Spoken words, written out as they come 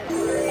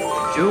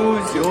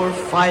Choose your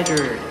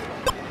fighter.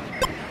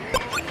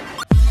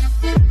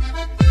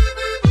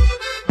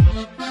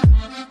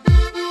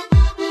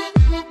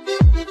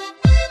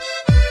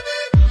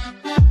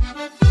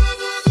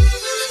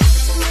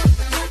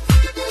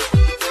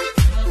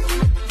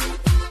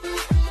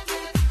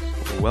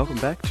 Welcome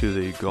back to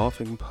the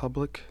Golfing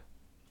Public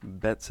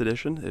Bets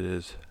Edition. It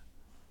is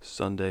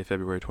Sunday,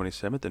 February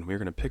 27th, and we're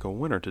going to pick a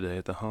winner today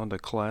at the Honda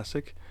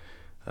Classic.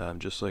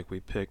 Just like we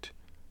picked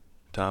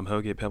Tom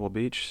Hoge at Pebble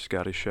Beach,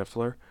 Scotty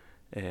Scheffler,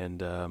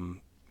 and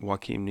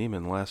Joaquin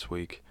Niemann last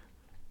week.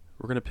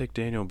 We're going to pick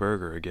Daniel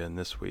Berger again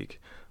this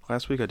week.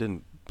 Last week I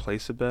didn't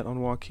place a bet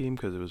on Joaquin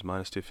because it was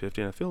minus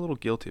 250, and I feel a little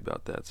guilty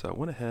about that. So I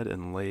went ahead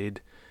and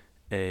laid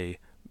a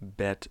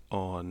bet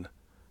on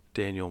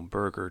Daniel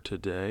Berger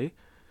today,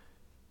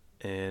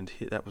 and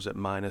that was at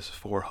minus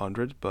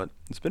 400. But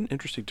it's been an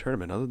interesting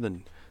tournament other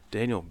than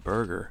Daniel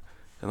Berger.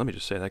 And let me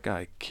just say, that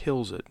guy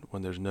kills it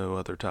when there's no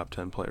other top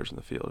 10 players in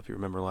the field. If you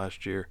remember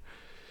last year,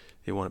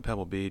 he won at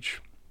Pebble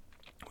Beach.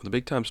 When the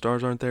big-time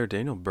stars aren't there,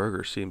 Daniel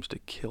Berger seems to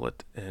kill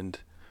it, and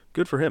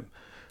good for him.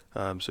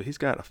 So he's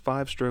got a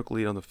 5-stroke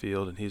lead on the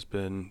field, and he's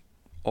been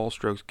all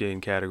strokes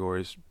gained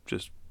categories,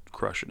 just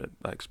crushing it.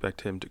 I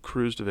expect him to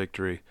cruise to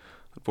victory.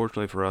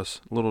 Unfortunately for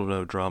us, little to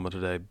no drama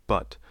today,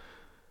 but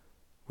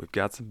we've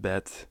got some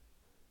bets.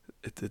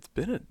 It's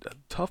been a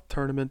tough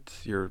tournament.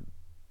 Your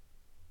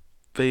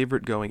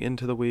favorite going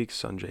into the week,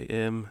 Sungjae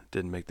Im,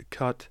 didn't make the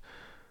cut.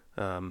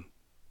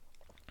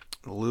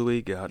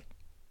 Louis got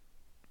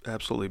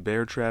absolutely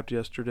bear-trapped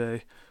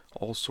yesterday.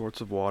 All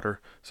sorts of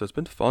water. So it's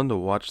been fun to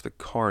watch the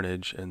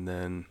carnage. And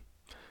then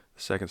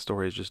the second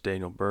story is just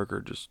Daniel Berger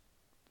just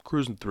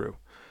cruising through.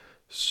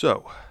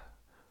 So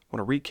I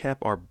want to recap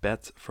our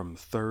bets from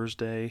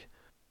Thursday.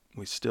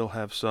 We still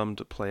have some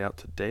to play out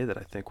today that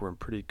I think we're in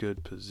pretty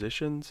good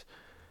positions.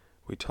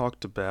 We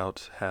talked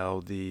about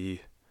how the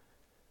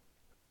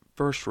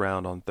first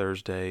round on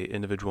Thursday,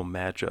 individual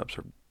matchups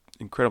are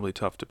incredibly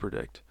tough to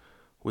predict.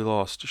 We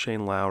lost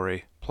Shane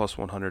Lowry plus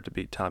 100 to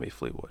beat Tommy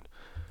Fleetwood.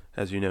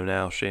 As you know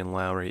now, Shane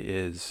Lowry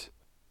is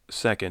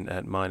second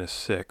at minus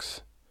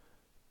 6,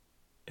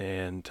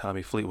 and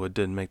Tommy Fleetwood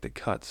didn't make the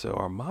cut. So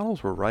our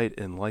models were right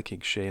in liking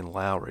Shane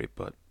Lowry,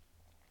 but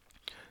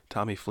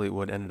Tommy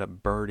Fleetwood ended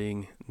up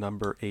birdieing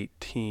number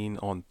 18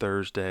 on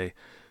Thursday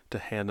to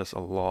hand us a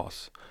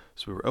loss.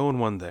 So we were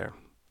 0-1 there.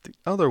 The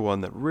other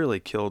one that really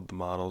killed the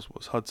models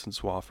was Hudson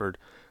Swafford.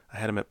 I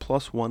had him at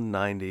plus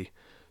 190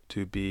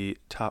 to be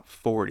top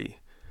 40.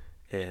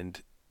 And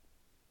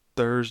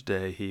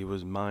Thursday he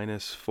was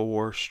minus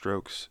 4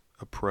 strokes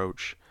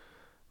approach,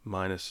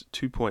 minus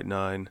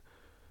 2.9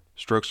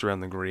 strokes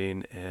around the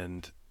green.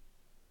 And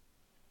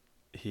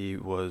he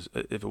was,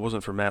 if it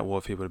wasn't for Matt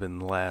Wolff, he would have been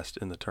last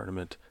in the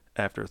tournament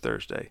after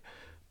Thursday.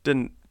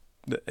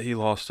 He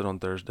lost it on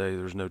Thursday.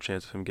 There was no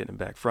chance of him getting it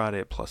back Friday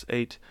at plus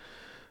 8.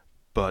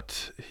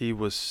 But he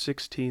was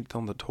 16th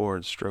on the tour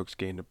in strokes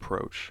gained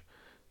approach.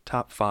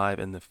 Top 5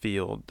 in the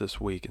field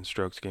this week in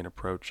strokes gained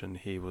approach, and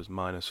he was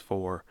minus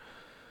 4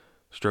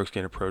 strokes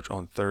gained approach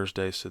on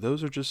Thursday. So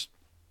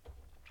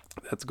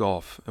that's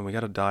golf. And we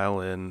got to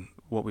dial in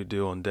what we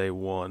do on day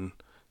one,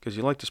 because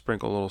you like to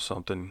sprinkle a little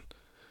something,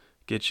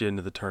 get you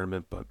into the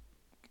tournament, but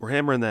we're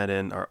hammering that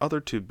in. Our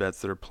other two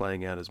bets that are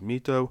playing out is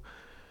Mito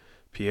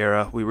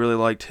Pereira. We really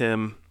liked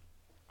him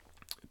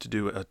to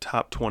do a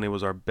top 20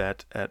 was our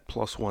bet at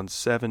plus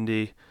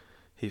 170.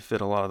 He fit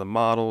a lot of the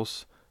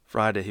models.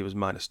 Friday he was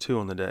minus 2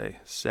 on the day.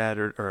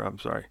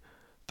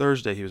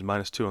 Thursday he was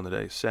minus 2 on the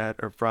day.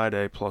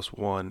 Friday plus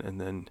 1, and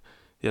then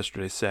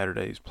yesterday,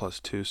 Saturday, he's plus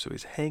 2. So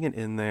he's hanging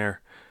in there.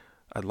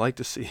 I'd like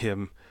to see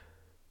him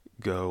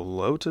go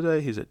low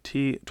today. He's at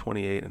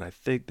T28, and I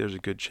think there's a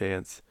good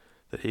chance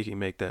that he can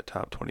make that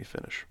top 20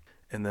 finish.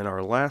 And then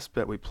our last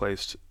bet we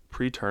placed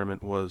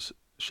pre-tournament was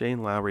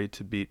Shane Lowry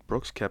to beat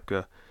Brooks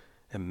Koepka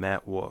and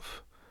Matt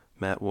Wolff.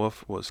 Matt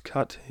Wolff was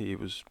cut. He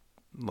was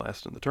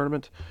last in the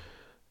tournament.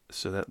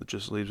 So that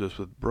just leaves us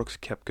with Brooks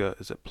Koepka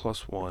is at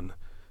plus 1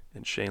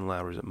 and Shane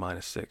Lowry is at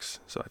minus 6.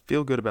 So I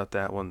feel good about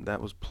that one.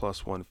 That was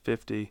plus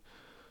 150.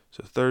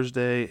 So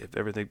Thursday, if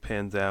everything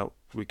pans out,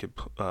 we could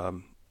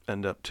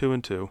end up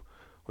 2-2,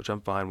 which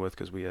I'm fine with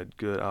because we had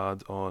good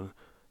odds on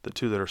the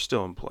two that are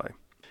still in play.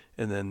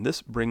 And then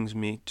this brings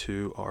me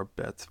to our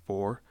bets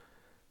for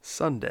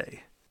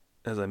Sunday.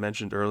 As I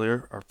mentioned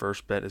earlier, our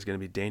first bet is going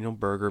to be Daniel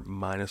Berger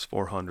minus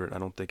 400. I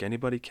don't think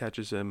anybody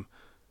catches him.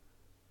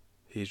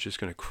 He's just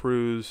going to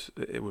cruise.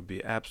 It would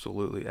be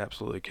absolutely,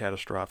 absolutely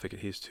catastrophic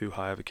if he's too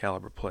high of a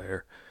caliber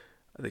player.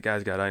 The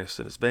guy's got ice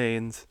in his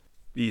veins.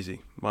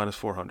 Easy, minus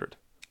 400.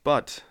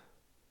 But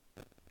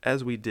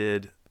as we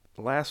did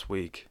last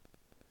week,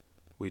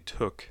 we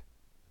took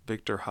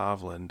Victor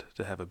Hovland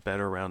to have a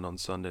better round on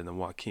Sunday than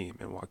Joaquin.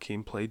 And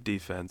Joaquin played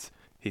defense.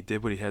 He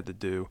did what he had to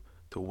do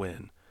to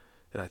win.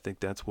 And I think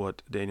that's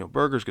what Daniel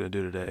Berger's going to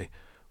do today.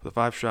 With a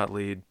 5-shot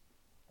lead,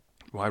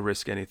 why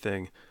risk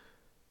anything?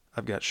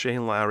 I've got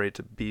Shane Lowry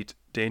to beat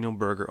Daniel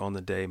Berger on the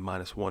day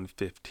minus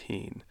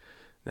 115.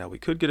 Now, we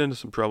could get into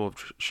some trouble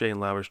if Shane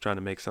Lowry's trying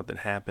to make something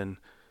happen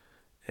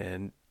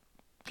and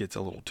gets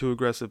a little too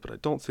aggressive, but I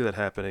don't see that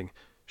happening.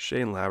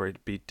 Shane Lowry to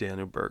beat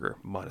Daniel Berger,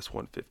 minus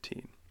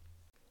 115.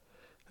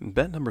 And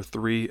bet number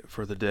 3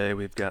 for the day,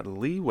 we've got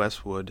Lee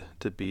Westwood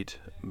to beat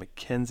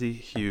Mackenzie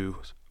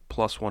Hughes,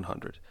 plus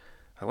 100.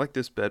 I like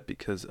this bet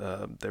because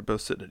they're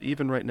both sitting at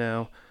even right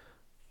now.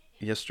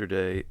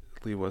 Yesterday,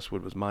 Lee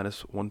Westwood was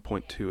minus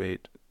 1.28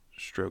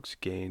 strokes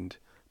gained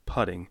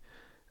putting,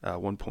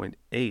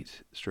 1.8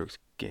 strokes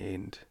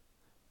gained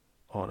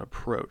on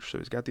approach. So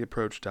he's got the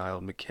approach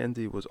dialed.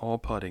 Mackenzie was all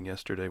putting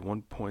yesterday,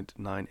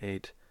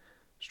 1.98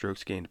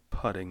 strokes gained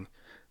putting.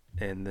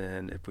 And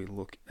then if we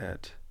look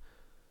at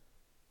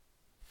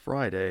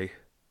Friday,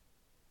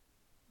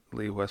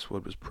 Lee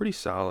Westwood was pretty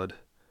solid,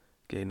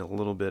 gained a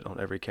little bit on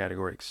every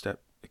category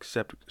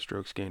except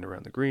strokes gained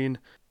around the green.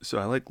 So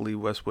I like Lee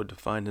Westwood to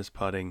find his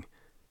putting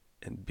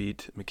and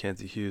beat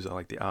Mackenzie Hughes. I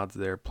like the odds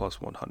there, plus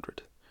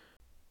 100.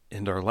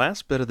 And our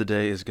last bet of the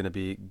day is going to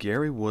be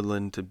Gary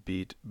Woodland to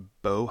beat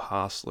Beau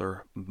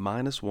Hossler,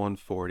 minus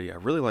 140. I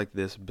really like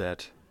this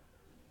bet,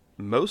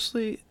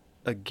 mostly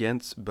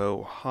against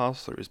Beau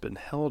Hossler. He's been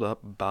held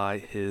up by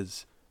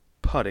his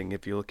putting.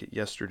 If you look at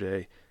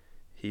yesterday,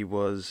 he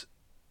was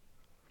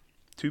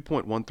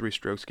 2.13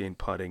 strokes gained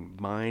putting,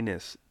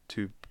 minus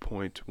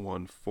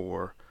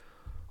 2.14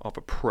 off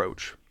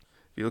approach.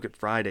 If you look at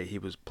Friday, he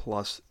was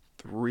plus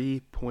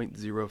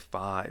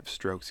 3.05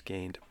 strokes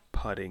gained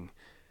putting,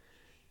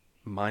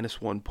 minus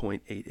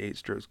 1.88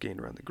 strokes gained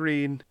around the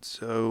green.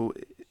 So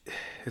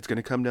it's going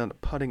to come down to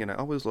putting, and I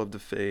always love to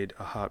fade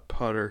a hot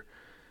putter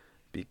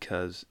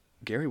because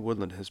Gary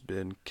Woodland has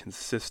been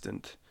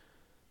consistent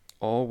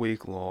all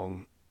week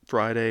long.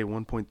 Friday,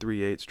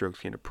 1.38 strokes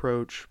gained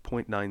approach,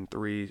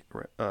 0.93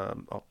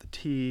 off the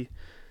tee.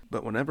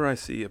 But whenever I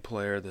see a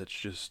player that's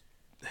just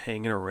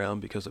hanging around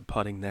because of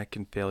putting, that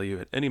can fail you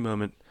at any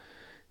moment.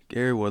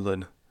 Gary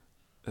Woodland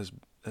has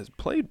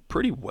played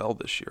pretty well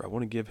this year. I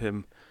want to give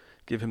him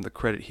the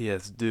credit he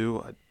has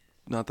due.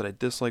 Not that I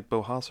dislike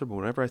Beau Hossler, but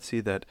whenever I see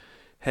that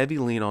heavy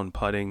lean on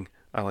putting,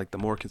 I like the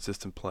more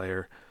consistent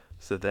player.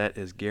 So that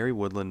is Gary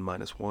Woodland,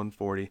 minus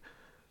 140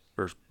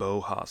 versus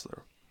Beau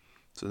Hossler.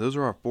 So those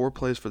are our 4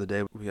 plays for the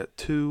day. We got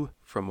 2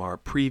 from our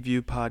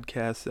preview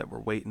podcast that we're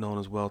waiting on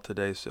as well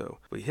today. So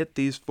if we hit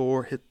these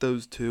 4, hit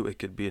those 2, it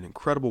could be an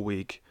incredible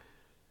week.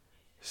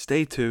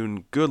 Stay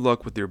tuned. Good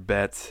luck with your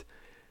bets.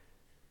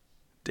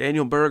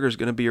 Daniel Berger is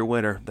going to be your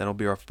winner. That'll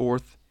be our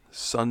 4th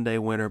Sunday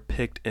winner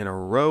picked in a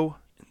row.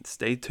 And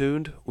stay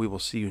tuned. We will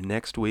see you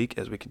next week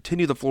as we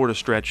continue the Florida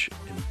stretch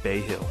in Bay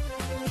Hill.